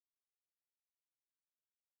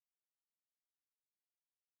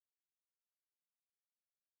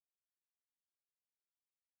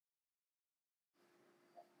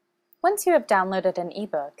Once you have downloaded an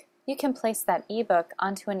ebook, you can place that ebook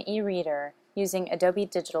onto an e-reader using Adobe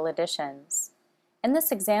Digital Editions. In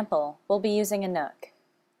this example, we'll be using a Nook.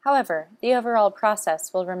 However, the overall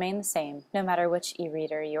process will remain the same no matter which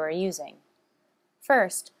e-reader you are using.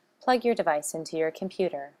 First, plug your device into your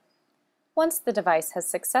computer. Once the device has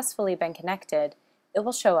successfully been connected, it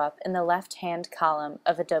will show up in the left-hand column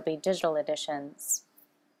of Adobe Digital Editions.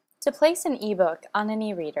 To place an ebook on an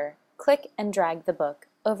e-reader, click and drag the book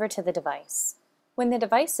over to the device. When the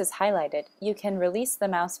device is highlighted, you can release the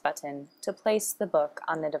mouse button to place the book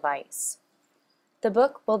on the device. The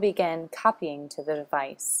book will begin copying to the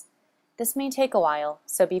device. This may take a while,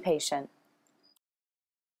 so be patient.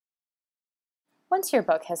 Once your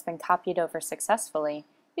book has been copied over successfully,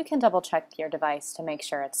 you can double-check your device to make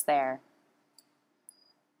sure it's there.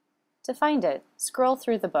 To find it, scroll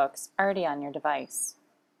through the books already on your device.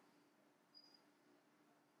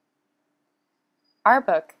 Our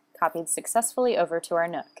book copied successfully over to our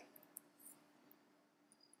Nook.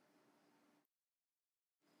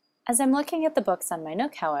 As I'm looking at the books on my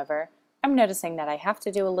Nook, however, I'm noticing that I have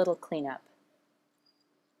to do a little cleanup.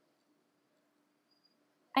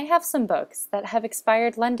 I have some books that have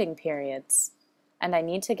expired lending periods, and I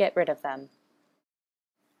need to get rid of them.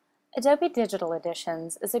 Adobe Digital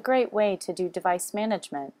Editions is a great way to do device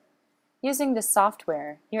management. Using this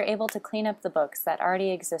software, you're able to clean up the books that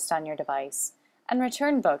already exist on your device and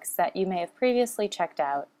return books that you may have previously checked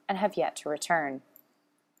out and have yet to return.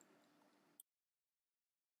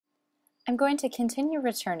 I'm going to continue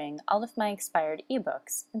returning all of my expired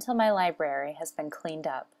ebooks until my library has been cleaned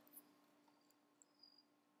up.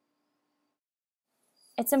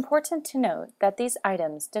 It's important to note that these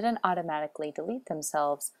items didn't automatically delete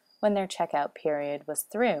themselves when their checkout period was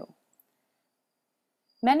through.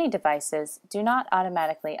 Many devices do not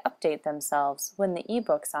automatically update themselves when the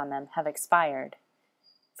ebooks on them have expired.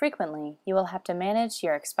 Frequently, you will have to manage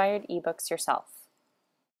your expired ebooks yourself.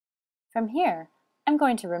 From here, I'm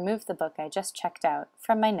going to remove the book I just checked out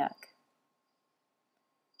from my Nook.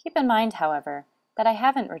 Keep in mind, however, that I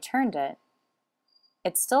haven't returned it.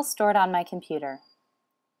 It's still stored on my computer.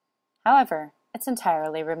 However, it's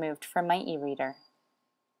entirely removed from my e-reader.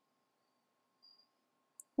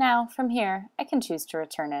 Now, from here, I can choose to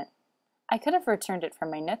return it. I could have returned it from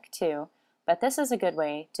my Nook too, but this is a good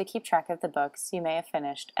way to keep track of the books you may have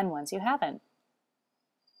finished and ones you haven't.